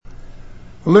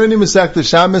We're learning Masechta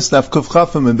Shabbos, Daf Kuf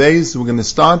Chafim and Beis. We're going to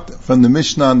start from the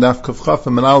Mishnah on Daf Kuf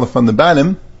Chafim and Aleph on the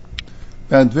bottom,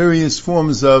 about various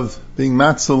forms of being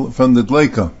matzel from the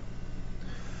Dleika.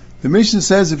 The Mishnah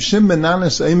says, if Shim ben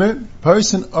Nanas Eimer,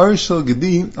 person Arshal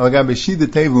Gedi, al Gabe Shida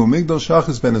Tevu, Migdal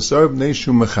Shachas ben Asar, B'nei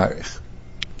Mecharich.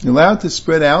 You're allowed to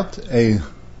spread out a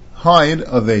hide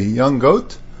of a young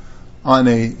goat on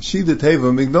a Shida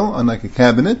Tevu Migdal, on like a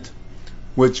cabinet,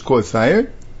 which caught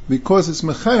fire. Because it's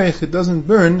mecharich, it doesn't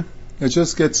burn, it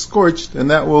just gets scorched, and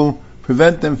that will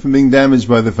prevent them from being damaged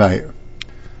by the fire.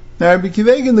 Now, Rabbi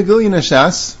Kiveg in the Gilyon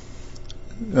Hashas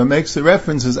makes a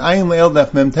reference as Ayin Le'el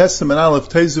Daf Mem Tesem and Aleph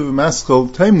Tezu V'Maschol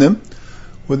Taimnim,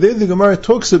 where there the Gemara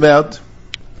talks about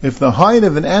if the hide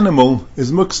of an animal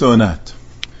is muksa or not.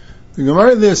 The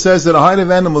Gemara there says that a hide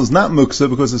of animal is not muksa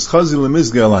because it's chazi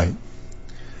l'mizga alai.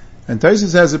 And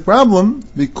Taisus has a problem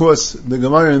because the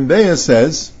Gemara in Be'ah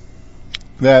says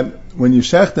that when you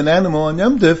shecht an animal on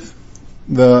Yom Tif,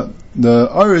 the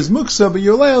ar is muksa, but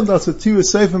you're allowed also to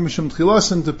seifim mishum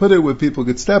tchilasin to put it where people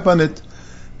could step on it,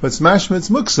 but smashmit's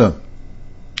muksa.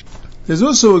 There's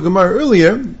also a Gemara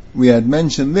earlier, we had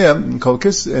mentioned there,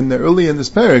 early in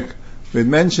this parak, we had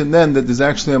mentioned then that there's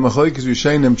actually a machlokes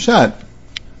Rishonim pshat.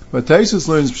 But Taisus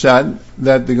learns pshat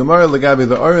that the Gemara legabe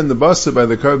the ar and the basa by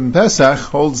the Korban Pesach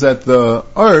holds that the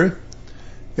ar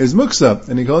is muksa,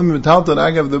 and he called me metalton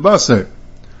agav the basar.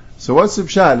 So what's the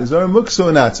pshat? Is there a muksa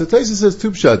or not? So Taisa says two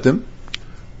pshatim.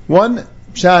 One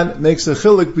pshat makes a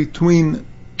chiluk between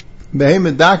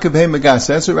behema daka and behema gasa.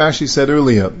 That's what Rashi said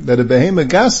earlier. That a behema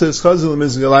gasa is chazul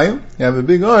mizgalayim. You have a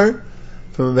big ar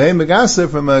from a behema gasa,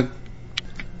 from an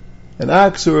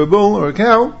ox or a bull or a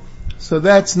cow. So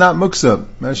that's not muksa.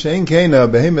 Mashain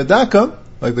kaina behema daka,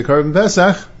 like the Korban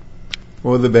Pesach,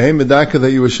 or the behema daka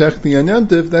that you were shechting on Yom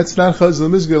Tif, that's not chazul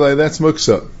mizgalayim, that's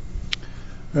muksa.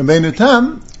 Rabbeinu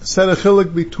Tam said a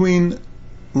chiluk between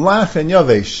lach and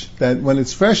yavesh, that when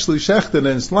it's freshly shechted and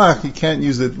it's lach, you can't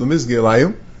use it lemizge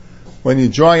elayu. When you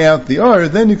dry out the ar,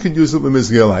 then you can use it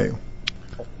lemizge elayu.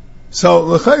 So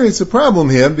l'chayr, it's a problem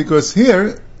here, because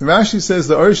here Rashi says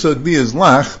the ar shagdi is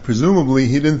lach. Presumably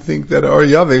he didn't think that ar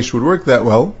yavesh would work that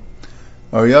well.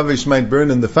 Ar yavesh might burn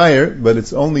in the fire, but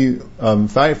it's only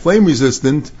flame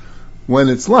resistant when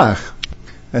it's lach.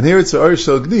 And here it's ar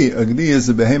shagdi. Agdi is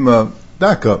a behema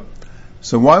daka.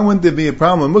 So why wouldn't there be a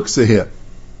problem with muksa here?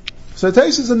 So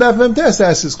Taisus and Daf Mem Tes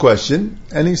asks this question,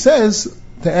 and he says,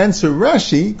 to answer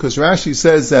Rashi, because Rashi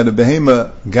says that a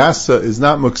behema gasa is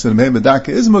not muksa and a behema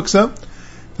daka is muksa,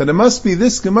 that it must be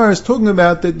this Gemara is talking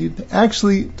about that you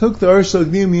actually took the Arshal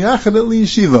Gdi miyachad at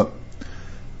yeshiva.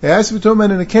 They asked if we're talking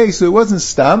about in a case, so it wasn't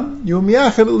stam, you were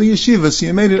miyachad at yeshiva, so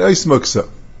you made it ois muksa.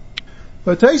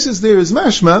 But Taisus there is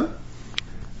mashma,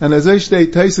 and as I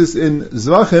state Taisus in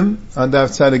Zvachim, on Daf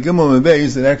Tzadik Gimel and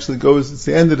Beis, it actually goes, it's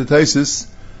the end of the Taisus,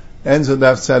 ends on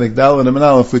Daf Tzadik Dal and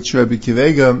Aleph, which Rabbi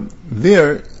Kivega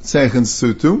there, Tzeichen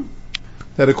Sutu,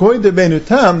 that according to Rabbeinu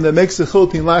Tam, that makes a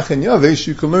chiltin lach and yavesh,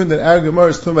 you can learn that our Gemara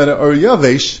is talking about ar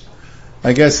yavesh.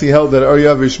 I guess he held that ar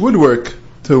yavesh would work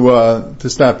to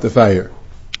stop the fire.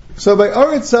 So by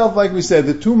ar itself, like we said,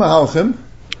 the two mahalchim,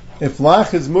 if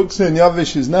lach is muksa and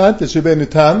yavesh is not, that's Rabbeinu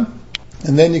Tam,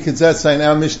 and then you can say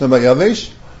now Mishnah by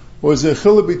Yavesh, or is there a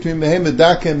chiluk between behema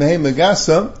daka and behema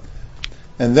gasa,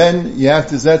 and then you have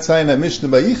to say now Mishnah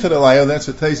by Yichad Alayo, that's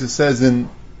what Taisus says in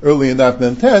early in Daf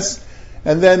Mem Tes,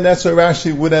 and then that's why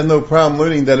Rashi would have no problem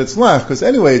learning that it's lach, because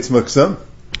anyway it's muksa,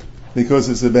 because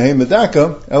it's a behema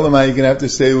daka, elamai you're going to have to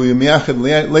say miyachad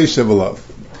leishav alav.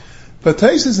 But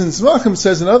Taisus in Zvachim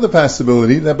says another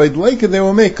possibility, that by Dleika they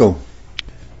were mekel.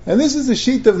 And this is the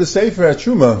sheet of the Sefer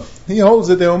HaTruma. He holds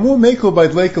that they were more mekel by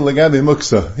Dleika Lagabe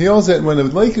Muksa. He holds that when a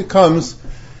Dleika comes,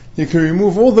 you can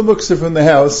remove all the Muksa from the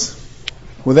house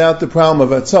without the problem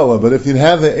of Atzalah. But if you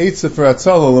have the Eitzah for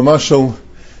Atzalah, the mashal,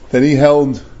 that he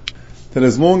held, that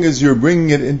as long as you're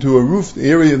bringing it into a roof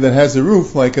area that has a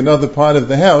roof, like another part of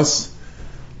the house,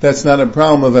 that's not a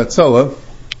problem of Atzalah.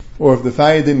 Or if the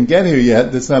fire didn't get here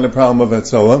yet, that's not a problem of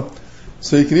Atzalah.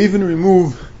 So you can even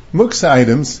remove Muksa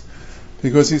items,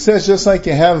 because he says, just like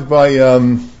you have by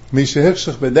Misha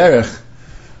Hirshach B'derech,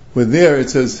 where there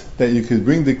it says that you could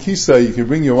bring the kisa, you could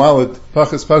bring your wallet,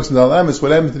 pachas pachas and alamis,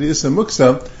 what happened to the Issa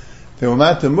Muksa, they were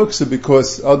mat to Muksa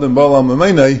because Adam Balam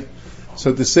Amainai,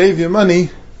 so to save your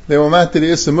money, they were mat to the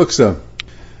Issa Muksa.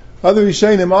 Other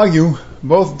Rishonim argue,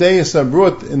 both days are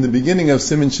brought in the beginning of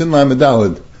Siman Shin Lamed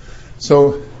Daled.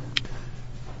 So,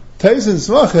 Taiz and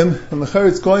Zvachim, and the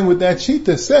Charetz going with that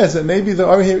shita, says that maybe the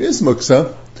ar here is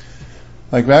Muksa.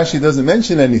 Like Rashi doesn't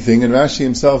mention anything, and Rashi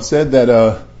himself said that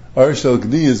ar shel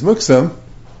gdi is muksa.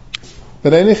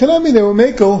 But Enichanami, they were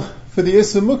mekel for the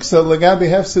Issa Muksa, Lagabi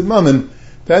Hefsid Mammon,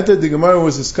 That the Gemara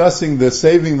was discussing the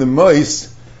saving the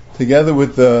mois together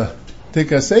with the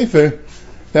Tikka Sefer,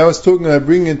 that was talking about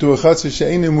bringing into a chatzah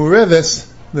she'einu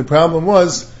mureves. The problem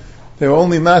was they were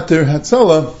only matter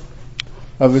hatzalah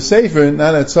of a sefer,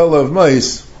 not hatzalah of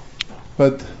mois.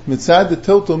 But mitzad the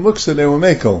tiltul muksa they were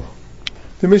mekel.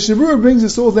 The Mishnah Berurah brings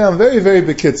this all down very, very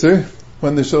bekitzer.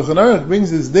 When the Shulchan Aruch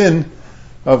brings this din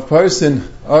of person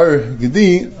ar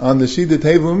gedi on the shida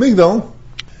tevu migdal,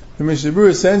 the Mishnah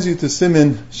Berurah sends you to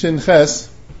Siman Shin Ches,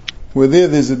 where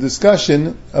there's a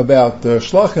discussion about the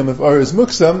shlachim of ar is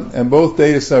muksa, and both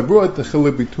deities are brought, the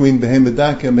chiluk between behem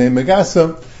medaka and behem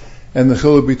megasa, and the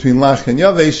chiluk between lach and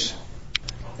yavesh,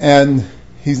 and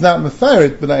he's not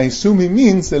mefaret, but I assume he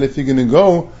means that if you're going to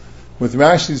go with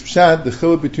Rashi's pshat, the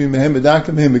chiluk between mehem medaka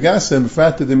and mehem megasa, and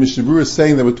befrat that the Mishnah Berurah is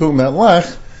saying that we're talking about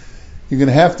lach, you're going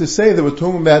to have to say that we're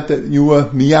talking about that you were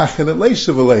miyached at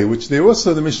leishavalei, which there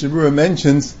also the Mishnah Berurah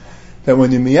mentions that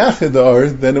when you miyached the ar,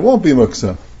 then it won't be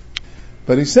muksa.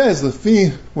 But he says,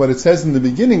 lefi what it says in the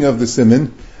beginning of the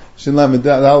siman, shinlam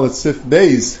medal at sif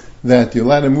days, that you're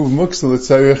allowed to move muksa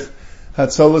l'tzarich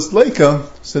hatzalas leika,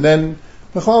 so then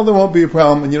b'chal there won't be a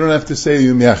problem, and you don't have to say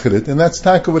you miyached it. And that's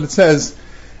taka what it says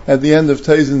at the end of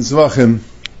Teiz and Zvachim,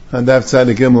 and Daf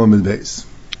Tzadik Gimel Amud Beis.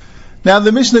 Now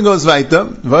the Mishnah goes weiter.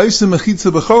 V'aysim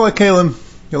mechitza b'chol ha'kelim.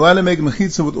 You're allowed to make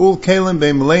mechitza with all kelim,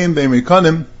 bein meleim, bein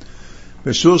rikonim,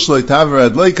 b'shul shloi taver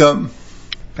ad leika.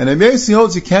 And Rabbi Yossi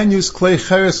holds you can use klei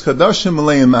cheres chadashim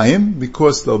meleim mayim,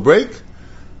 because they'll break,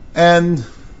 and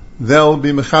they'll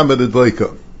be mechabed ad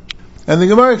leika. And the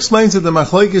Gemara explains that the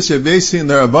machlekes Rabbi Yossi and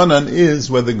the Rabbanan is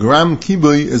whether gram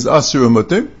kibui is asur or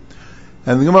mutter.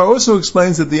 And the Gemara also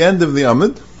explains at the end of the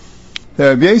Amud that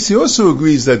Rabbi Yossi also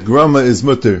agrees that grama is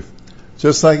mutter.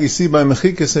 Just like you see by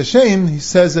Mechikas Hashem, he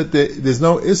says that there's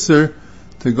no isser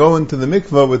to go into the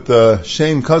mikvah with the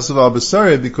Shem Kasav al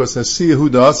Basari, because Hasiya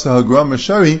Huda Asa HaGrama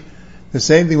Shari, the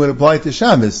same thing would apply to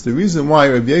Shabbos. The reason why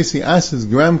Rabbi Yossi asks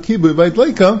gram kibu by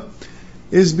Dleika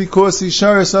is because he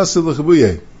sharas asa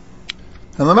l'chabuye.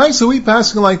 And l'maisa we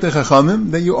pass like the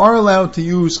Chachamim that you are allowed to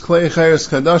use klei cheres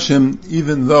chadashim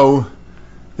even though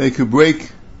they could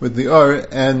break with the ar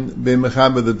and be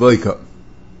mechabed the Dleika.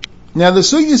 Now the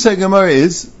sugya Gemara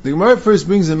is, the Gemara first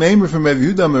brings a member from Rabbi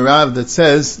Yehuda Merav that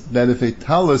says that if a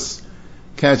talus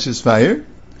catches fire,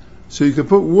 so you could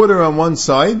put water on one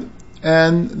side,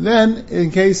 and then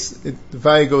in case the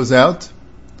fire goes out,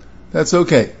 that's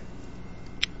okay.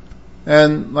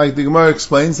 And like the Gemara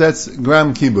explains, that's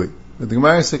gram kibui. But the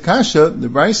Gemara Sakasha, the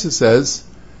Brisa says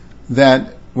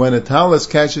that when a talus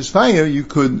catches fire, you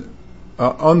could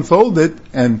unfold it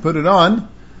and put it on,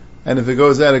 and if it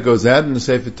goes out, it goes out. And the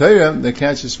Sefer Torah that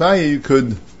catches fire, you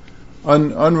could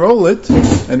unroll it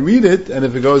and read it, and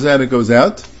if it goes out, it goes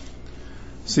out.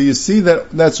 So you see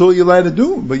that that's all you're allowed to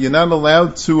do, but you're not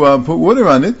allowed to put water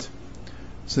on it.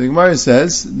 So the Gemara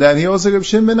says that he also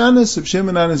gives Shim Benanis. If Shim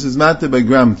Benanis is matter by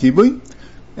gram kibui,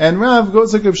 and Rav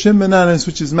goes like Shim Benanis,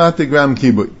 which is matter gram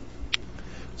kibui.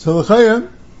 So l'chayah,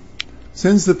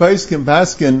 since the Paiskim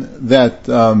paskin that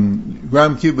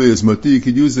gram kibui is muti, you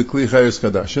could use the kli cheres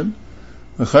kadashim.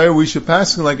 L'chayah, we should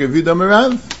paskin like Rabbi Yehuda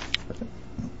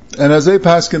Merav, and as they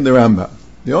paskin the Rambam.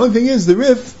 The only thing is the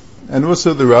Rif and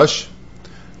also the Rush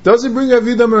doesn't bring Rabbi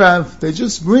Yehuda Merav. They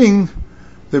just bring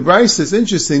the Brisa. It's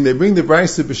interesting. They bring the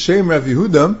Brisa b'shem Rabbi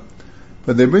Yehuda,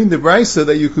 but they bring the Brisa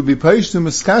that you could be paished to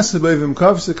miskasa b'evim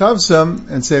kavsa kavsa,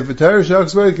 and say v'tayr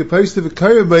shachs v'ay could paished to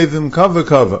v'kayr b'evim kava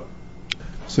kava.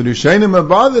 So the Shainim are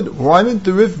bothered. Why didn't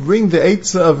the Rif bring the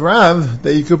Eitzah of Rav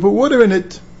that you could put water in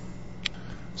it?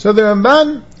 So the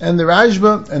Ramban and the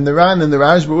Rashba and the Ran and the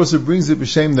Rashba also brings it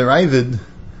b'shem the Ravid.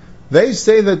 They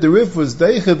say that the Rif was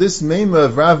deicha this meima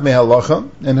of Rav mehalacha,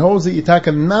 and holds that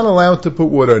Yitaka not allowed to put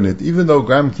water in it, even though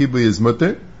gram kibui is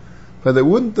mutter, but it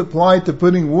wouldn't apply to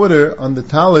putting water on the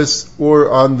talis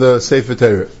or on the Sefer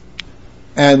Torah.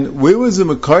 And where was the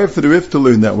Makar for the Rif to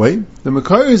learn that way? The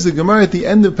Makar is the Gemara at the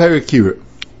end of Parakira.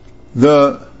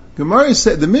 The Gemara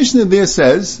said, the Mishnah there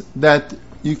says that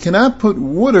you cannot put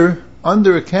water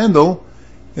under a candle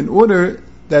in order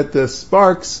that the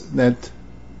sparks that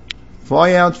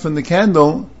fly out from the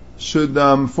candle should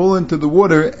fall into the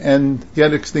water and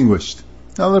get extinguished.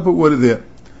 Now let's put water there.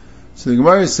 So the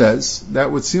Gemara says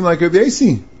that would seem like Rabbi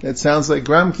Yossi. That sounds like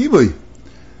gram kibui.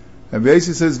 Rabbi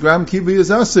Yossi says gram kibui is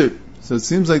asur. So it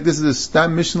seems like this is a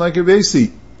stam mission like Rabbi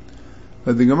Yossi.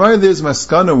 But the Gemara there's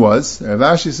maskana was, Rav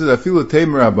Ashi says, afilu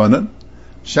teimer rabbanan,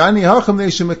 shani hacham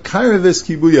neishim mekayreves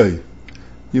kibuyai.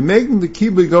 You're making the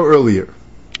kibui go earlier.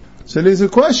 So there's a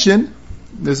question,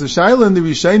 there's a shaila in the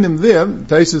Rishayim there,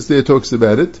 Taisus there talks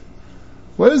about it.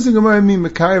 What does the Gemara mean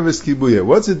mekayreves kibuyai?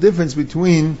 What's the difference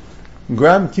between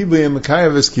gram kibuyai and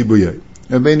mekayreves kibuyai?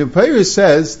 Rabbeinu Peiris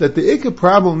says that the ikka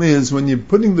problem is when you're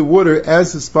putting the water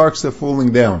as the sparks are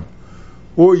falling down,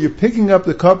 or you're picking up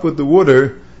the cup with the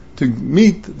water to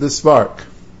meet the spark.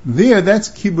 There, that's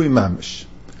kibui mamish.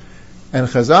 And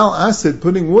Chazal said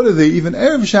putting water there even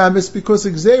Erev Shabbos because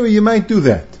Xeri you might do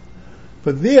that.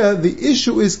 But there, the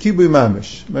issue is kibui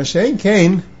mamish. Mashain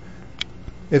Kain,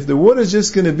 if the water is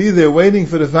just going to be there waiting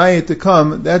for the fire to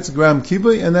come, that's gram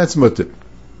kibui and that's mutter.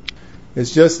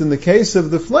 It's just in the case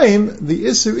of the flame, the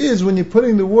issue is when you're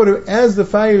putting the water as the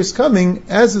fire is coming,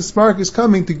 as the spark is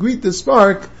coming to greet the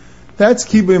spark, that's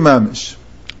kibui mamish.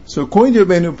 So according to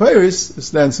Rabbeinu Peiris,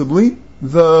 ostensibly,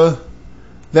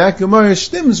 that Gemara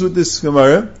stems with this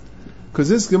Gemara, because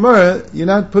this Gemara, you're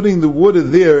not putting the water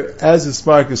there as the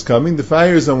spark is coming, the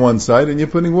fire is on one side, and you're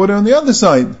putting water on the other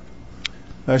side.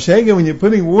 Now, Shega, when you're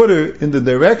putting water in the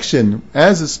direction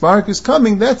as the spark is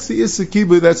coming, that's the Issa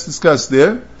Kibui that's discussed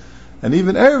there. And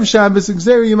even Erev Shabbos,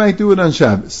 Xeri, you might do it on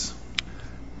Shabbos.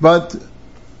 But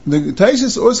the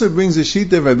Taishas also brings a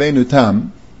sheet of Rabbeinu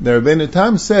Tam. The Rabbeinu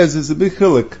Tam says there's a big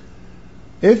chiluk.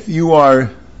 If you are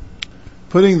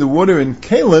putting the water in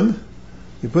kalim,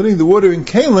 you're putting the water in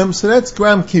kalim, so that's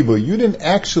gram kibui. You didn't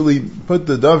actually put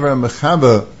the davar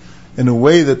mechaba in a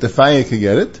way that the fire could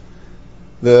get it.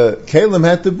 The kalim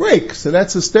had to break, so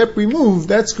that's a step removed.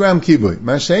 That's gram kibui.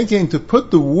 Mashenkein, to put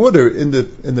the water in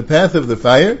the path of the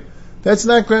fire, that's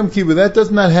not gram kibui. That does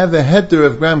not have the heter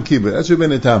of gram kibui. That's what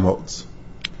Rabbeinu Tam holds.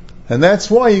 And that's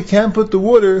why you can't put the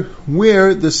water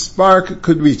where the spark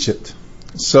could reach it.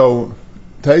 So,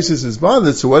 Taisus is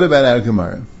bothered, so what about our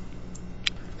Gemara?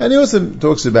 And he also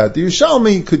talks about the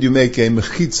Yerushalmi, could you make a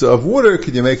mechitza of water,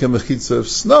 could you make a mechitza of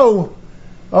snow?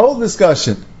 A whole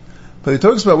discussion. But he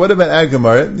talks about what about our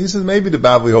Gemara? He says maybe the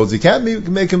Bavli holds you can't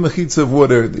make a mechitza of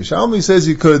water. The Yerushalmi says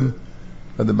you could,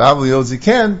 but the Bavli holds you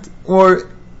can't.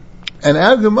 And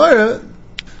our Gemara,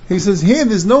 he says here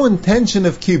there's no intention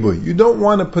of kibui. You don't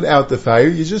want to put out the fire,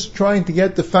 you're just trying to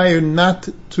get the fire not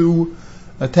to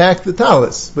attack the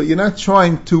talis, but you're not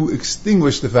trying to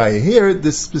extinguish the fire. Here,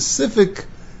 the specific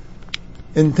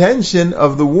intention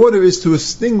of the water is to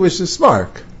extinguish the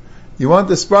spark. You want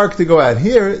the spark to go out.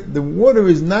 Here, the water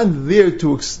is not there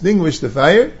to extinguish the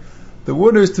fire. The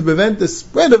water is to prevent the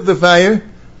spread of the fire,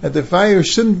 that the fire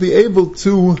shouldn't be able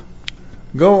to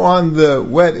go on the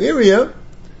wet area,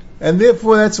 and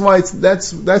therefore that's why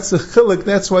that's a chiluk,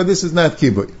 that's why this is not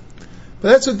kibui. But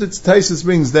that's what the Taisus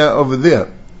brings there over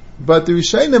there. But the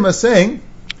Rishayim are saying,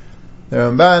 the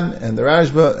Ramban and the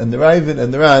Rashba and the Ravid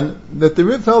and the Ran, that the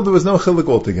Riv held there was no chiluk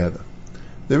altogether.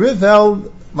 The Riv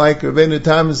held, like Rabbeinu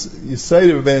Tam's, you say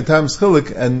to Rabbeinu Tam's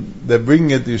chiluk, and they're bringing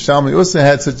it, the Yerushalmi also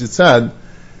had such a tzad,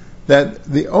 that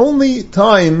the only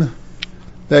time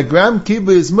that gram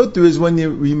kibui is mutter is when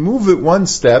you remove it one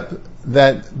step,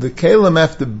 that the kalim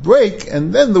have to break,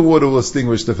 and then the water will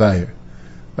extinguish the fire.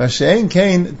 Mashain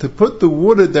Kain, to put the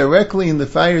water directly in the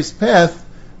fire's path,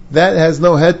 that has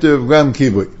no heter of gram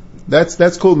kibui.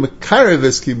 That's called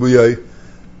mekareves kibui.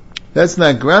 That's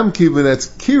not gram kibui, that's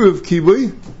kiruv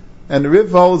kibui. And the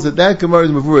Riv holds that Gemara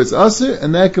is mavur, it's aser,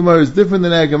 and that Gemara is different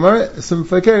than that Gemara. So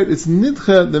it's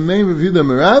nidcha, the main review the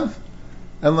merav,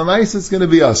 and lamais it's going to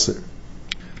be aser.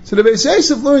 So the Beis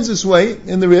Yosef learns this way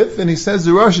in the Riv, and he says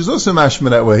the Rosh is also mashma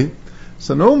that way.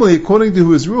 So normally, according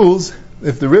to his rules,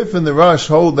 if the Riv and the Rosh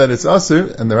hold that it's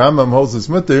aser, and the Rambam holds it's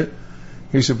mutter,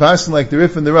 he should pass him like the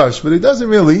Rif and the Rosh, but he doesn't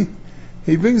really.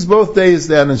 He brings both days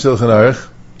down in Shulchan Aruch,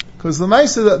 because the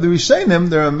Maisa, the Rishayim,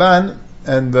 the Ramban,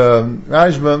 and the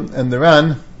Rashba, and the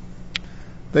Ran,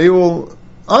 they all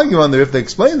argue on the Rif, they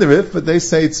explain the Rif, but they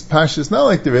say it's Pashas not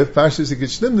like the Rif, Pashas you could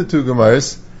shtim the two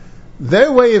Gemaras.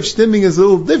 Their way of shtimming is a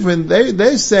little different.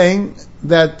 They're saying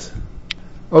that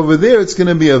over there it's going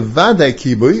to be a Vadai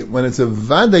Kibui, when it's a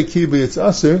Vadai Kibui it's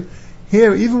Aser.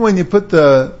 Here, even when you put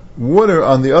the water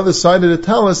on the other side of the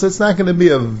talus, that's not going to be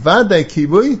a vadai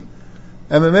kibui,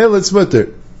 and memel it's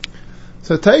mutter.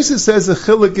 So Taisa says the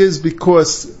chiluk is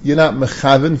because you're not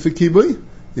mechaven for kibui,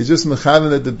 you're just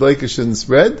mechaven that the bleika shouldn't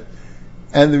spread,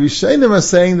 and the Rishayim are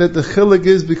saying that the chiluk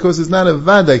is because it's not a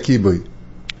vadai kibui.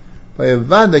 By a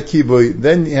vadai kibui,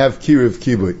 then you have kiruv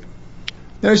kibui.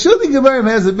 Now Shulchan Gebarim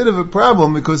has a bit of a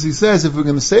problem, because he says if we're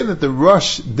going to say that the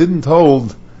Rosh didn't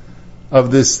hold of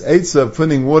this eitzah of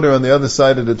putting water on the other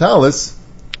side of the talus,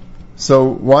 so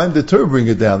why did the Tur bring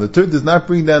it down? The Tur does not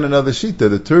bring down another shita.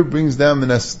 The Tur brings down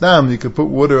minastam, you could put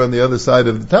water on the other side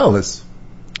of the talus.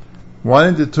 Why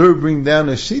did the Tur bring down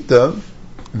a shita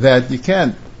that you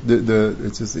can't?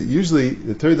 It's just, usually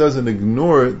the Tur doesn't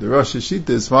ignore the Rosh shita,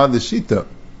 it's far the shita.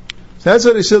 So that's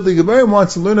what the Shulchan Gebarim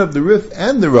wants to learn of the Rif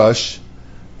and the Rosh,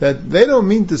 that they don't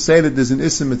mean to say that there's an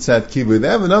Issa Mitzat Kibui. They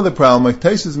have another problem, like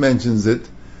Taisus mentions it,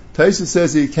 Taisa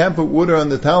says that you can't put water on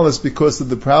the talus because of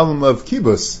the problem of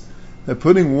kibus. That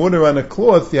putting water on a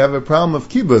cloth, you have a problem of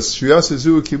kibus.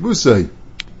 Shiyasazu kibusai.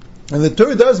 And the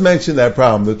Torah does mention that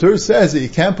problem. The Torah says that you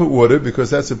can't put water because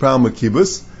that's a problem with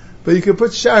kibus, but you can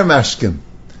put shar mashkim.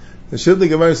 The Shulchan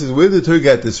Gemara says, where did the Torah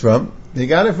get this from? He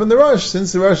got it from the Rosh.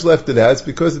 Since the Rosh left it out, it's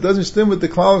because it doesn't stem with the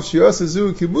klal of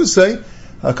shiyasazu kibusai.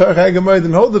 HaKar Gemara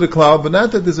didn't hold it a klal, but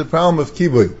not that there's a problem of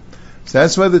kibui. So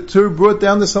that's why the Torah brought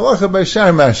down the salacha by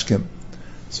shar mashkim.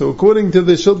 So according to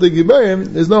the Shulchan Gemara,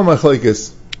 there's no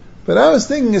machlekes. But I was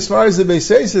thinking, as far as the Beis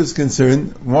Yosef is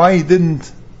concerned, why he didn't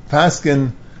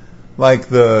paskin like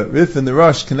the Rif and the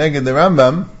Rosh connected the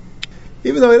Rambam,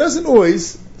 even though he doesn't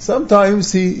always.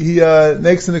 Sometimes he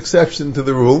makes an exception to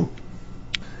the rule.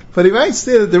 But he writes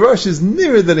there that the Rosh is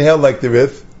nearer than he held like the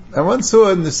Rif. I once saw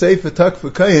in the Sefer Tak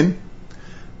V'Kayin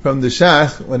from the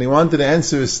Shach, when he wanted to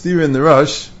answer a steer in the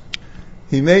Rosh,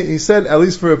 he said, at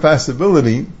least for a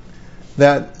possibility,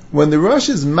 that when the Rosh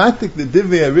is matik the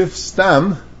Divya Rif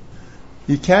Stam,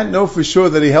 you can't know for sure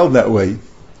that he held that way.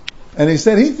 And he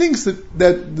said he thinks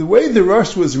that the way the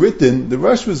Rosh was written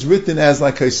as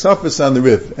like a suffix on the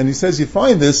Rif. And he says you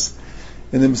find this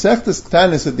in the Masechtas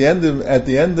Ketanis at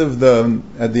the end of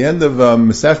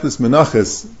Masechtas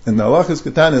Menachos, in the Halachas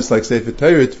Ketanis like Sefer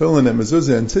Torah, Tefillin, and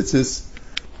Mezuzah and Tzitzis.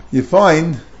 You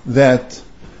find that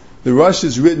the Rosh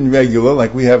is written regular,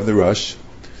 like we have the Rosh.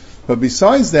 But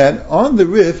besides that, on the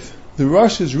Rif, the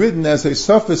Rosh is written as a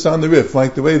suffix on the Rif,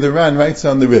 like the way the Ran writes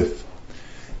on the Rif.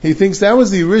 He thinks that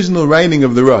was the original writing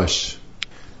of the Rosh.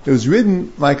 It was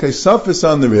written like a suffix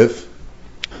on the Rif.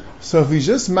 So if he's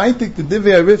just maitik the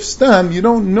Divya Rif Stam, you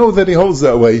don't know that he holds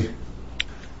that way.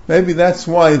 Maybe that's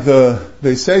why the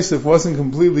Beis Yosef wasn't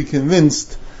completely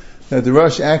convinced that the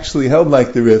Rosh actually held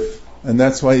like the Rif, and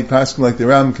that's why he passed like the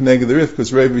Rambam connected the Rif,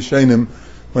 because Rabbi Rishonim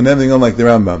went everything on like the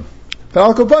Rambam. But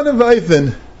Al Kopanim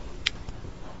V'Eifin,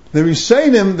 the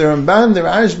Rishonim, the Ramban, the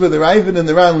Rashba, the Ravid, and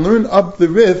the Ran learn up the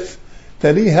Rif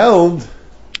that he held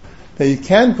that you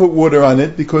can put water on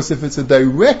it, because if it's a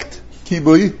direct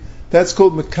kibui, that's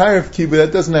called makarev kibui,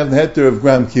 that doesn't have the heter of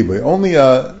gram kibui. Only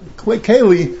a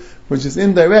keli, which is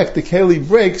indirect, the keli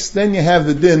breaks, then you have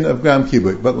the din of gram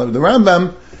kibui. But the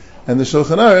Rambam and the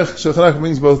Shulchan Aruch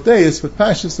brings both days, but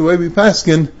Pashas, the way we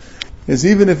paskin, is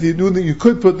even if you do that, you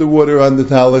could put the water on the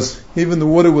talis, even the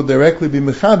water will directly be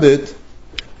mechabit,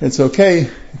 it's okay.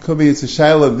 It could be it's a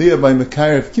shaila via by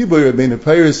makarev kibui. Rabbeinu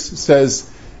Peiros says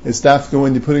it's dafka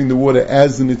when you're putting the water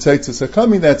as the nitzaitzas are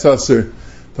coming, that's usher.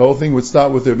 The whole thing would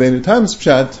start with Rabbeinu Tam's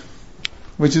pshat,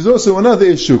 which is also another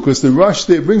issue, because the Rosh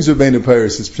there brings Rabbeinu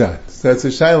Peiros' pshat. So that's a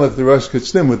shaila if the Rosh could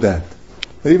stem with that.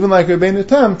 But even like Rabbeinu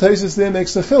Tam, Taisus there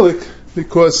makes a chilik,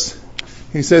 because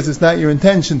he says it's not your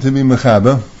intention to be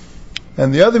mechaba.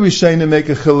 And the other Rishonim make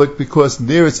a chilik because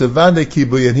there it's a vada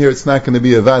kibui, and here it's not going to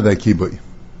be a vada kibui.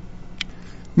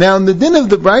 Now, in the din of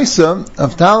the Braisa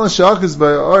of Talis Shachas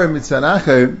by Or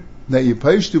Mitzanacher that you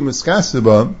paishtu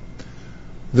miskasaba,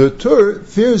 the Tur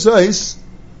fears us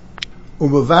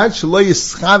umavad shelo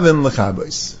yischaven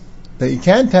lechabos, that you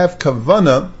can't have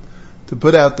kavana to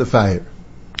put out the fire.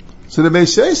 So the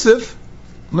Beis Yosef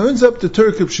learns up the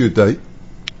Tur Kipshutai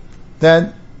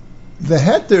that the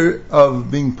heter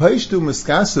of being paishtu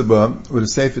miskasaba, or the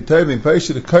Sefer Torah being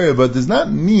paishtu the karaba, does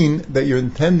not mean that you're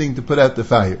intending to put out the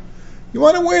fire. You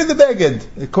want to wear the beged.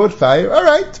 It caught fire,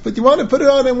 alright, but you want to put it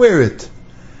on and wear it.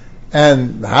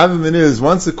 And the Havamim is,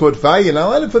 once it caught fire, you're not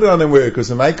allowed to put it on and wear it, because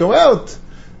it might go out.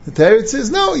 The Torah says,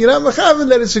 no, you're not mechavan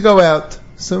that it should go out.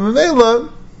 So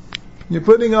Mamela, you're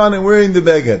putting on and wearing the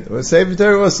beged. Or Sefer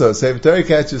Torah also. Sefer Torah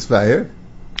catches fire.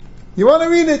 You want to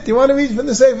read it. You want to read from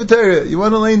the Sefer Torah. You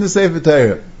want to learn the Sefer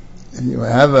Torah. And you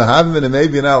have a Havamim and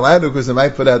maybe you're not allowed to, because it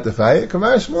might put out the fire.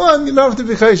 Kamash Mulan, you don't have to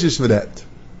be chayshish for that.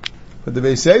 But the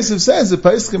Beis Yosef says the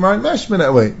Paiskim aren't mashman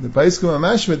that way. The Paiskim are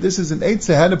mashman, this is an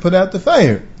eitzah how to put out the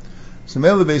fire. So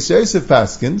Mel the Beis Yosef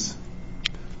paskins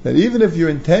that even if your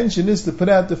intention is to put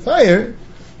out the fire,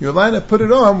 you're allowed to put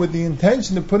it on with the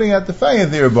intention of putting out the fire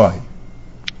thereby.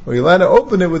 Or you're allowed to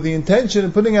open it with the intention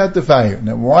of putting out the fire.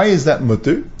 Now why is that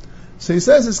mutter? So he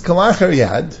says it's kalachar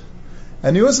yad.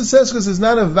 And he also says because it's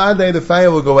not a vaday the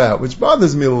fire will go out, which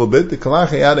bothers me a little bit. The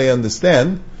kalachar yad I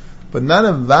understand. But not a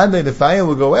vaday the fire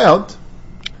will go out.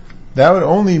 That would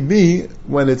only be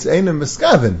when it's einem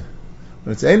miskaven.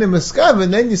 When it's einem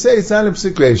miskaven, then you say it's not a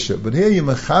psik resha. But here you're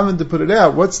mechaven to put it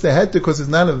out. What's the heter? Because it's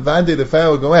not a vaday the fire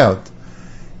will go out.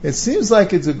 It seems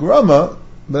like it's a grama,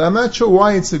 but I'm not sure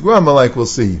why it's a grama, like we'll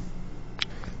see.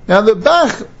 Now the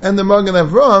Bach and the Magen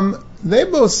Avram, they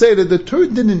both say that the Tur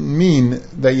didn't mean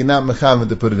that you're not mechaven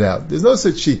to put it out. There's no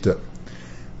such shita.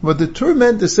 What the Tur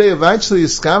meant to say of actually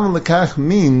Iskaven Lekach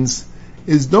means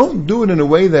is don't do it in a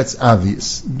way that's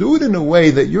obvious. Do it in a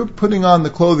way that you're putting on the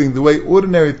clothing the way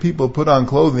ordinary people put on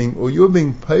clothing, or you're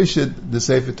being paished the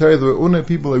Sefer Torah the way ordinary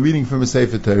people are reading from a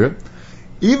Sefer Torah,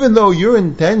 even though your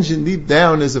intention deep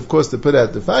down is of course to put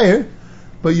out the fire,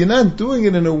 but you're not doing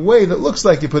it in a way that looks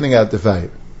like you're putting out the fire.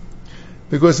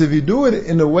 Because if you do it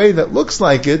in a way that looks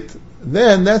like it,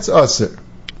 then that's aser.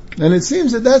 And it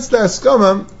seems that that's the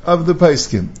askama of the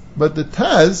Paiskim. But the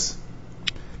Taz,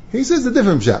 he says a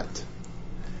different shot.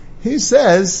 He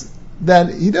says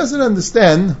that he doesn't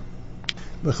understand,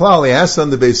 B'chlal, he asks on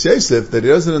the Beis Yosef, that he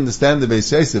doesn't understand the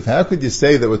Beis Yosef. How could you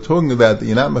say that we're talking about that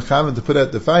you're not mechaven to put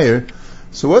out the fire?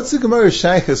 So what's the Gemara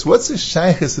shaychus? What's the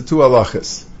shaychus to two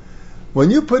halachas? When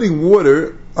you're putting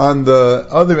water on the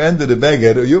other end of the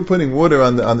beged, or you're putting water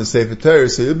on the Sefer Torah,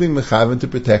 so you're being mechaven to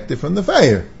protect it from the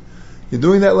fire. You're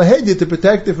doing that lahedya to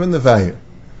protect it from the fire.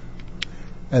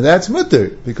 And that's mutter,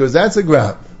 because that's a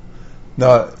gram.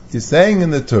 Now, you're saying in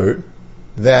the Torah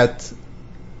that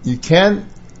you can't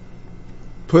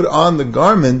put on the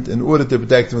garment in order to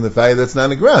protect it from the fire. That's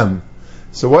not a gram.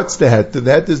 So what's the het? The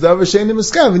het is davar she'enim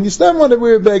meskaven. You still want to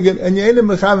wear a beged, and you ain't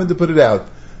mechaven to put it out.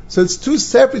 So it's two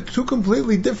separate, two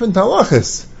completely different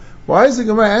halachas. Why is the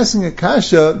Gemara asking a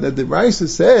kasha that the Raisa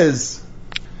says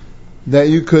that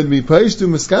you could be paished to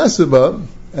muskasaba,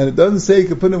 and it doesn't say you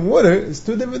could put in water? It's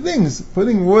two different things.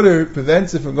 Putting water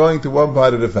prevents it from going to one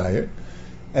part of the fire,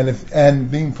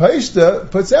 and being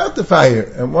paishta puts out the fire.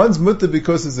 And one's mutter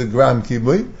because it's a gram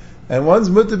kibui, and one's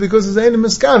mutter because it's ein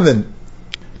miskaven.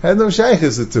 Had no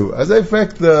shaykhs the two. As I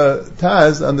affect the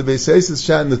Taz on the Beis Yosef's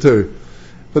shot in the Torah.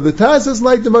 But the Taz doesn't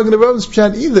like the Magen Avraham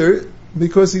pshat either,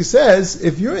 because he says,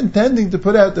 if you're intending to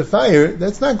put out the fire,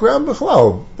 that's not gram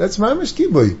b'chlal. That's mamish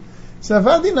kibui. So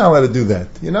you're not allowed to do that.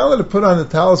 You're not allowed to put on the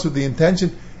talus with the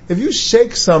intention. If you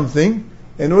shake something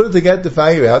in order to get the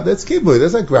fire out, that's kibui.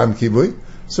 That's not gram kibui.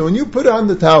 So when you put on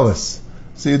the talus,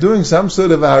 so you're doing some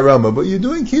sort of aharama, but you're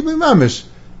doing kibui mamish.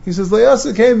 He says,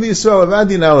 Le'asa came v'Yisrael,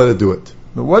 you're not allowed to do it.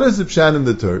 But what is the pshat in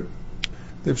the Torah?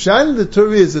 The pshat in the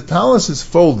Torah is the talus is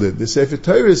folded. The Sefer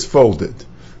Torah is folded.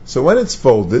 So when it's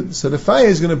folded, so the fire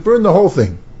is going to burn the whole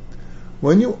thing.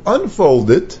 When you unfold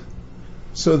it,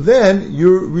 so then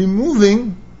you're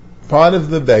removing part of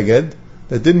the beged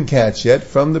that didn't catch yet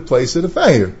from the place of the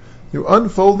fire. You're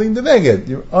unfolding the beged.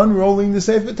 You're unrolling the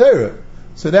Sefer Torah.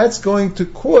 So that's going to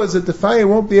cause that the fire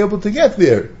won't be able to get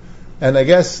there. And I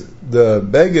guess the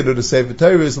beged or the Sefer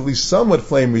Torah is at least somewhat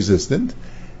flame resistant,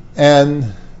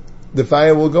 and the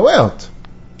fire will go out.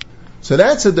 So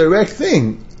that's a direct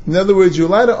thing. In other words, you're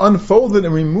allowed to unfold it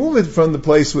and remove it from the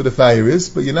place where the fire is,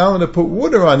 but you're not allowed to put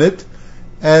water on it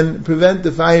and prevent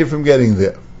the fire from getting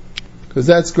there. Because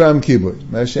that's gram kibui.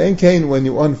 Mashen kain, when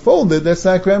you unfold it, that's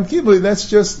not gram kibui, that's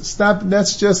just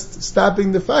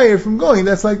stopping the fire from going.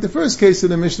 That's like the first case of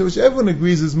the Mishnah, which everyone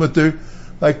agrees is mutter,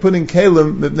 like putting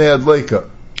kalim mibnei adleika.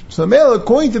 So male,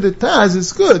 according to the Taz,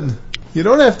 it's good. You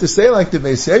don't have to say like the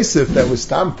Beis Yosef that was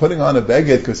stop putting on a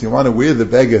beged because you want to wear the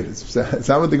beged. It's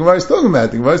not what the Gemara is talking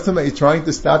about. The Gemara is talking about you're trying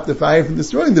to stop the fire from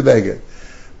destroying the beged.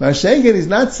 Mashengen is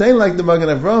not saying like the Magen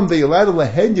Avraham that you're allowed to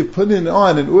lahed you put it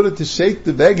on in order to shake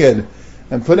the beged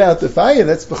and put out the fire.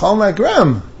 That's b'chal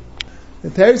nagram.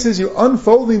 The Torah says you're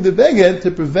unfolding the beged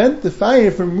to prevent the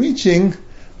fire from reaching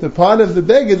the part of the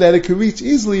beged that it could reach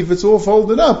easily if it's all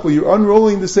folded up, or you're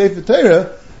unrolling the Sefer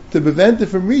Torah to prevent it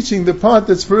from reaching the part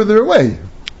that's further away.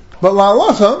 But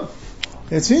la'alacha,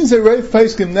 it seems that Rav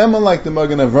Paiskim Nema like the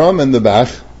Magen Avraham and the Bach,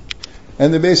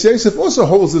 and the Beis Yosef also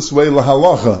holds this way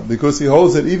lahalacha, because he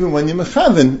holds that even when you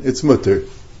mechaven, it's mutter.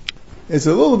 It's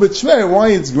a little bit shver why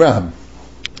it's gram.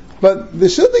 But the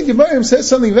Shulchan Aruch says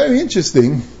something very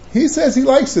interesting. He says he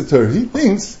likes the Torah. He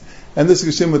thinks, and this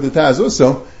is Shim with the Taz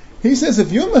also, he says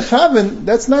if you're mechaven,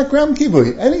 that's not gram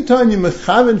kibui. Anytime you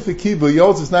mechaven for kibui,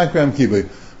 yours is not gram kibui.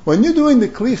 When you're doing the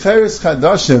Kli Cheres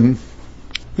Chadashim,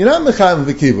 you're not mechaven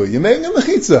for kibui. You're making a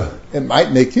mechitza. It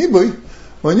might make kibui.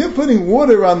 When you're putting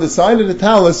water on the side of the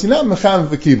talus, you're not mechaven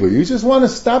for kibui. You just want to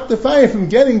stop the fire from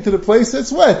getting to the place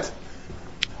that's wet.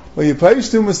 When you parish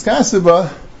to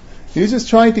muskasaba, you're just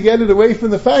trying to get it away from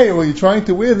the fire, or you're trying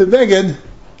to wear the beged.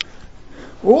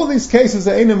 All these cases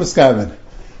are eina muskaven.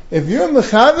 If you're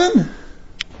mechaven,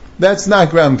 that's not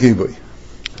gram kibui.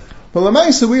 But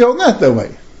l'maisa, we hold not that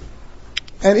way.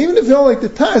 And even if you don't like the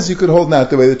Taz, you could hold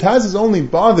not that way. The Taz is only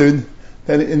bothered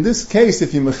that in this case,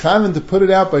 if you're mechaven to put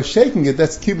it out by shaking it,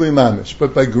 that's kibui mamish.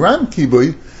 But by gram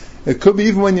kibui, it could be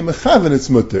even when you're mechaven, it's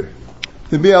mutter.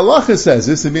 The Bi'alacha says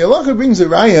this. The Bi'alacha brings a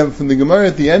rayam from the Gemara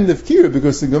at the end of Kira,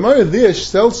 because the Gemara there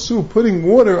sells su putting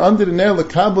water under the nair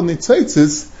l'kabel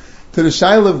nitzaitzis to the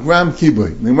shail of gram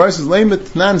kibui. The Gemara says,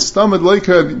 "Leimet nan stamad loy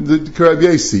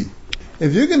karabyesi."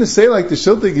 if you're going to say like the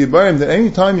Shiltei Gibarim that any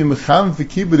time you mecham for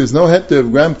kibbud there's no heter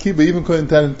of gram kibbud, even according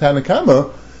to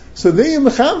Tanakama, so then you're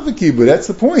mecham for kibbud. That's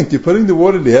the point. You're putting the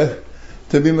water there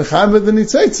to be mecham the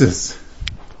nitzitzis.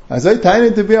 As I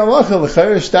taina to be halacha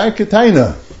l'chayr shtarke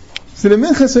taina. So the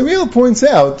Minchas Ariel points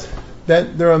out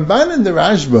that the Ramban and the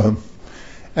Rashba,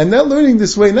 and they're learning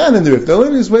this way not in the Rif, they're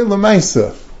learning this way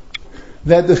l'maisa,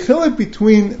 that the chilek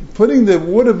between putting the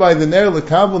water by the ner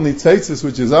l'kabel nitzitzis,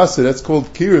 which is asa, that's called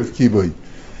kiruv kibbud,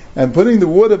 and putting the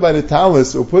water by the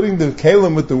talis, or putting the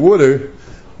kalim with the water,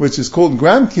 which is called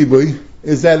gram kibbud,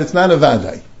 is that it's not a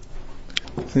vaday.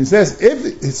 So he says, if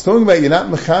it's talking about you're not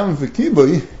mecham for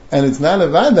kibbud, and it's not a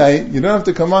vaday, you don't have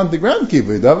to come on to gram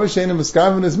kibbud. Davar she'eino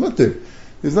miskaven is mutter.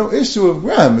 There's no issue of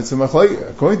gram. It's a machlok.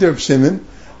 According to Reb Shimon,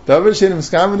 davar she'eino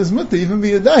miskaven is mutter, even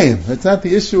be a dayim. That's not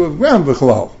the issue of gram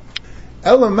b'chlal.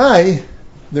 Elamai,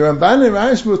 the Ramban and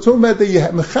Rashi were talking about that you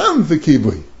have mecham for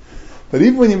kibbud. But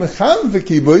even when you mecham for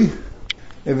kibbud,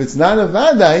 if it's not a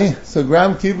vaday, so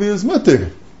gram kibbud is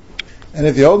mutter. And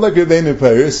if you hold like Rabbeinu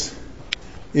Paris,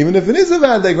 even if it is a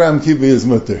vaday, gram kibbud is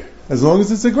mutter. As long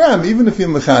as it's a gram, even if you're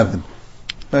mechaven.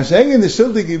 Masha'eng in the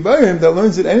Shiltei Gibarim that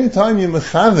learns that any time you're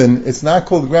mechaven, it's not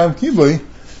called gram kibbud.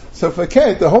 So for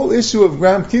Ket, the whole issue of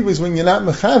gram kibbud is when you're not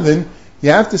mechaven,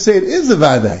 you have to say it is a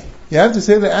vaday. You have to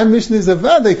say that our mission is a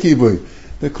vaday kibbud.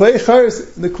 The klei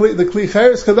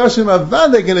charis chadashim of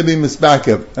vaday going to be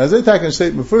misbakab. As I talk and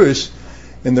state mefurish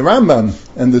in the Rambam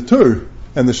and the Tur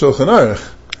and the Shulchan Aruch.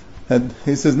 And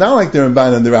he says, not like the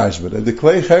Ramban and the Rashba, the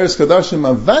klei charis chadashim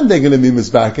of vaday going to be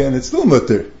misbakab, and it's still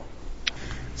mutter.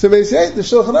 So basically, the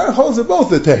Shulchan Aruch holds it both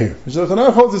the teir. The Shulchan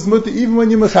Aruch holds it's mutter even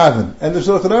when you're mechaven, and the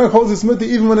Shulchan Aruch holds it's mutter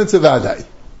even when it's a vaday.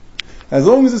 As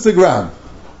long as it's a gram.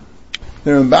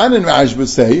 The Ramban and Rashba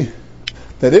say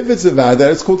that if it's a vaday,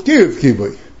 it's called kiruv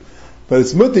kibbud. But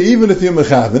it's mutter even if you're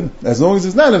mechaven, as long as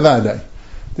it's not a vaday.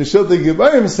 The Shiltei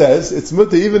Gibarim says it's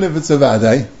mutter even if it's a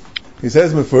vaday. He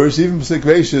says mefurish, even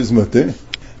p'sikveisha is mutter,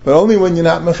 but only when you're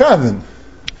not mechaven.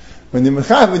 When you're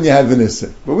mechaven, you have an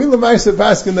issa. But we l'maisa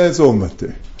paskin that it's all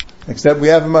mutter. Except we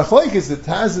have a machlokes that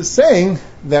Taz is saying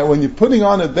that when you're putting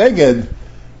on a beged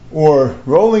or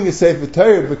rolling a sefer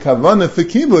Torah b'kavana for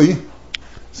kibbud,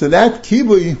 so that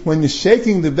kibbud, when you're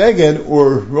shaking the beged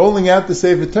or rolling out the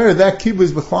sefer Torah, that kibbud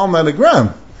is b'chlal not a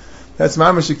gram. That's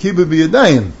mamash a kibbud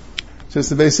b'yadayim.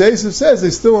 Just the Beis Yosef says they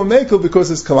still a mekel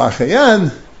because it's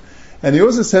kalachayan, and he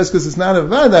also says because it's not a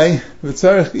vaday,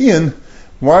 v'tzarech Iyun,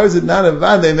 why is it not a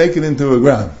vaday, make it into a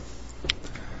gram?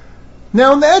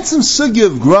 Now, that's some sugya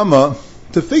of grama.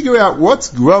 To figure out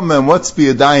what's grama and what's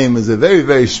b'yadayim is a very,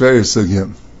 very shver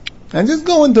sugya. And just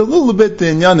go into a little bit the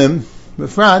inyanim,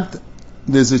 b'frat,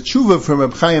 there's a tshuva from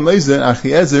Reb Chaim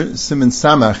Achiezer, Siman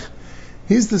Samach.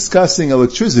 He's discussing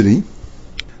electricity,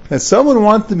 that someone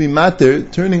wants to be matter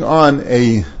turning on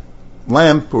a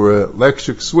lamp or an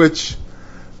electric switch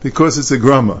because it's a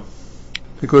grama.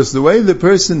 Because the way the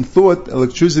person thought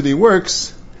electricity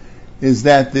works is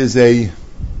that there's a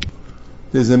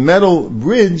metal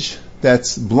bridge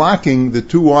that's blocking the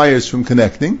two wires from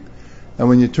connecting, and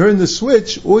when you turn the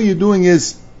switch, all you're doing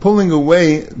is pulling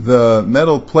away the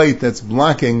metal plate that's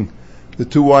blocking the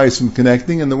two wires from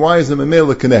connecting, and the wires of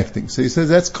mamela connecting. So he says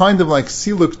that's kind of like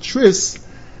siluk tris,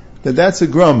 that's a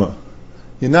grama.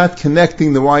 You're not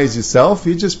connecting the wires yourself,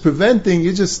 you're just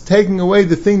taking away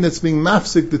the thing that's being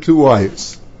mafsik the two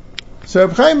wires. So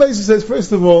Reb Chaim says,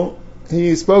 first of all,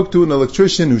 he spoke to an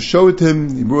electrician who showed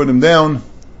him, he brought him down,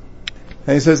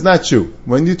 and he says, not true.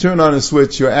 When you turn on a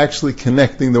switch, you're actually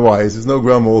connecting the wires. There's no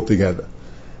grama altogether.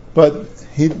 But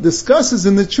he discusses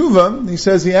in the tshuva, he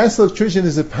says, he asked the electrician,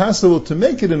 is it possible to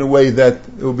make it in a way that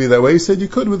it will be that way? He said, you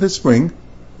could with a spring.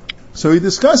 So he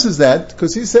discusses that,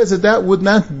 because he says that would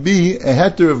not be a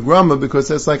heter of grama, because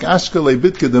that's like ashkale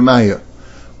bitka demaya.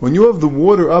 When you have the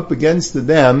water up against the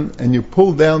dam, and you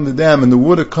pull down the dam, and the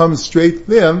water comes straight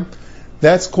there,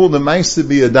 that's called a maisa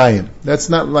b'yadayim. That's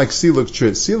not like siluk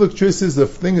tris. Siluk tris is the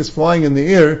thing is flying in the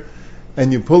air,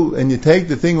 and you pull, and you take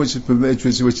the thing which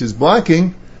is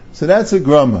blocking, so that's a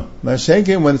grama.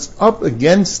 Mashenkin, when it's up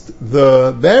against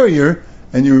the barrier,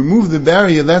 and you remove the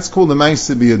barrier, that's called a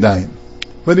maisa b'yadayim.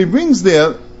 But he brings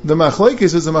there, the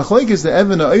machlokes is the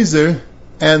Even HaEzer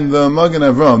and the Magen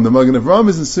Avram. The Magen Avram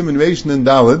is in Siman Reish and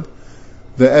Daled.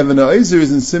 The Even HaEzer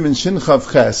is in Siman Shin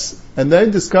Chav Ches. And they're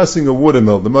discussing a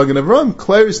watermill. The Magen Avram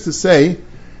clears to say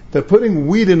that putting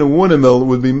wheat in a watermill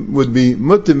would be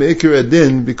mutter me'ikar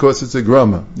adin because it's a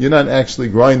grama. You're not actually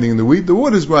grinding the wheat, the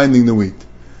water's grinding the wheat.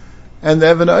 And the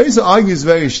Even HaEzer argues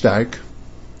very stark.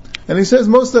 And he says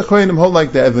most of the Achronim hold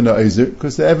like the Even HaEzer,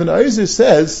 because the Even HaEzer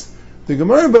says, the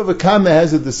Gemara Bava Kama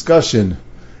has a discussion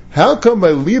How come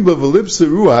by liba v'lipsa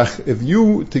ruach, if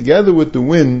you, together with the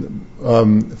wind,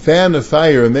 fan a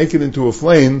fire and make it into a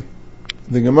flame,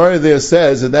 the Gemara there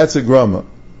says that that's a grama.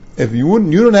 If you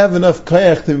don't have enough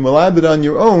kayach to malab it on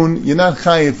your own, you're not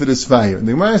chayiv for this fire.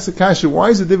 The Gemara asks the kasha, why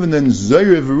is it different than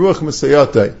zayre v'ruach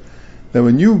masayatai? That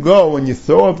when you go and you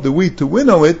throw up the wheat to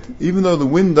winnow it, even though the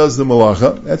wind does the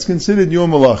malacha, that's considered your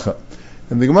malacha.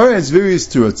 And the Gemara has various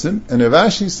turutzim, and Rav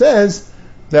Ashi says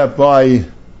that by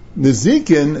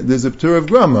Nezikin, there's a p'tur of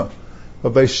grama.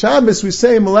 But by Shabbos, we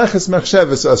say, Melechas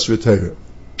Machshavas Asra Torah.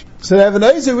 So the Even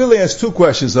HaEzer really has two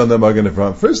questions on the Magen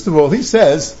Avraham. First of all, he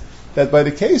says that by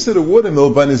the case of the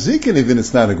watermill, by Nezikin even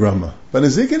it's not a grama. By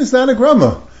Nezikin it's not a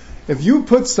grama. If you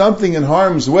put something in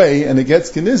harm's way and it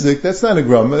gets kenizik, that's not a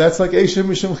grama, that's like Eshem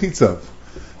Mishum Chitzav.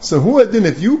 So huadin,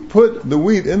 if you put the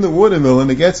wheat in the watermill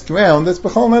and it gets ground, that's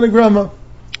b'chol not a grama.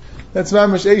 That's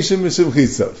mamash Eshem Mishum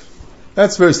Chitzav.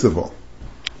 That's first of all.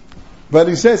 But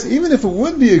he says, even if it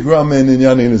would be a grama in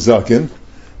Inyan Nezakin,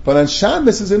 but on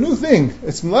Shabbos is a new thing.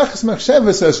 It's Melachas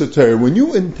Machshavas Asher Torah. When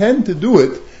you intend to do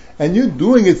it, and you're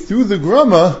doing it through the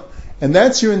grama, and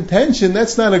that's your intention,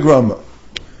 that's not a grama.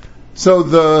 So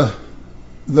the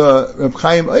Reb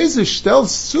Chaim Eiser stells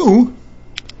zu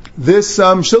this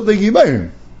Shiltei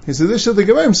Gibayim. He says this Shiltei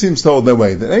Gibayim seems to hold that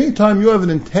way. That any time you have an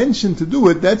intention to do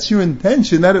it, that's your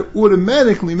intention, that it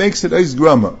automatically makes it Eis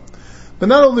grama. But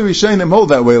not all the Rishonim hold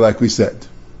that way, like we said.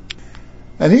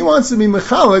 And he wants to be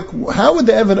mechalik. How would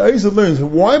the Even HaEzer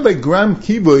learn? Why by gram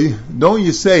kibuy don't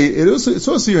you say it's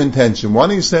also your intention? Why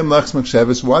don't you say Melachas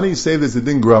Machshavas? Why don't you say there's a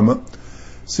din grama?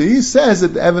 So he says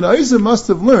that the Even HaEzer must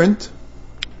have learned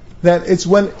that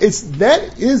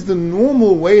that is the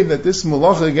normal way that this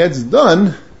malacha gets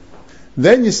done.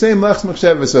 Then you say Melachas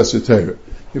Machshavas Asher Torah.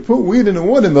 You put wheat in a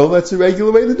watermill. That's a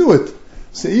regular way to do it.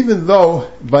 So even though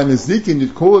by Nezikin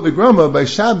you'd call it a grama, by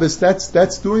Shabbos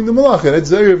that's doing the malacha. That's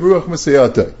Zayir V'ruach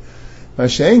Masayatay. By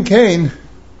Shein Kain,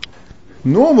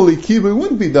 normally kibbutz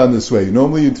wouldn't be done this way.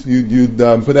 Normally you'd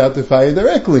put out the fire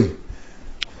directly.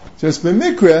 Just by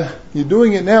Mikra, you're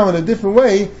doing it now in a different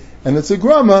way, and it's a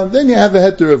grama. Then you have a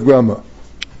heter of grama.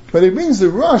 But it means the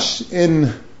Rosh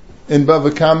in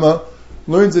Bava Kama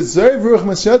learns that Zayir V'ruach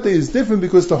Masayatay is different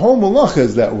because the whole malacha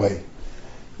is that way.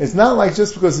 It's not like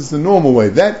just because it's the normal way.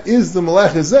 That is the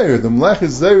Melech Zayir. The Melech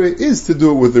Zayir is to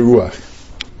do it with the Ruach.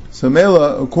 So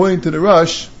Mela, according to the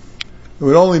Rosh, it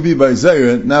would only be by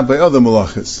Zayir, not by other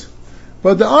Melachas.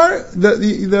 But the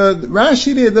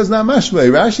Rashi there does not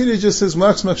mashmei. Rashi there just says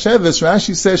Melachas Machshavas.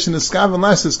 Rashi says Sheneskav and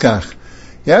Lasaskach.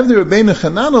 You have the Rabbeinu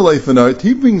Chanana Leifanart.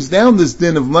 He brings down this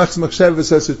din of Melachas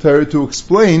Machshavas Asher Torah to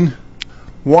explain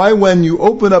why when you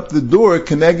open up the door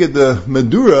connected the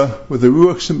Madura with the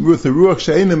Ruach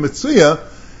She'ena Mitzuya,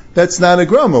 that's not a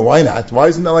grama. Why not? Why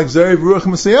isn't that like Zayir Ruach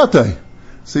Masayatai?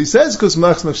 So he says because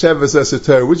Melachas Machshavas Asher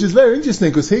Torah, which is very interesting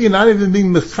because here you're not even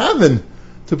being mechaven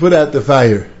to put out the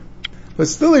fire. But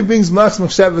still he brings Melachas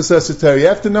Machshavas Asher Torah. You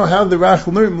have to know how the Rach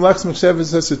learned Melachas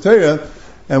Machshavas Asher Torah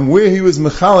and where he was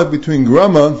mechalek between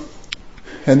grama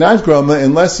and not grama,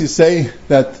 unless you say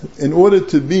that in order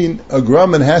to be a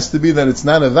grama it has to be that it's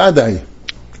not a vadai.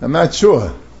 I'm not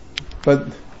sure. But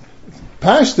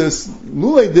Pashtus,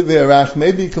 Lulei Divrei,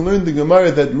 maybe you can learn the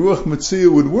Gemara that Ruach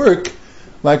Mitzuyah would work,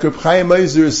 like Reb Chaim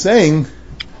Eiser is saying,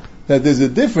 that there's a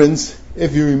difference.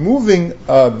 If you're removing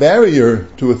a barrier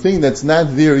to a thing that's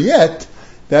not there yet,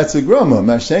 that's a grama.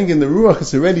 Masheng in the Ruach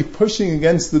is already pushing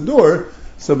against the door,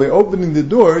 so by opening the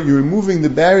door, you're removing the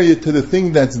barrier to the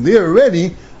thing that's there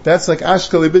already. That's like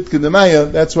Ashkal Ibit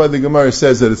Kedamaya. That's why the Gemara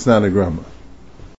says that it's not a grama.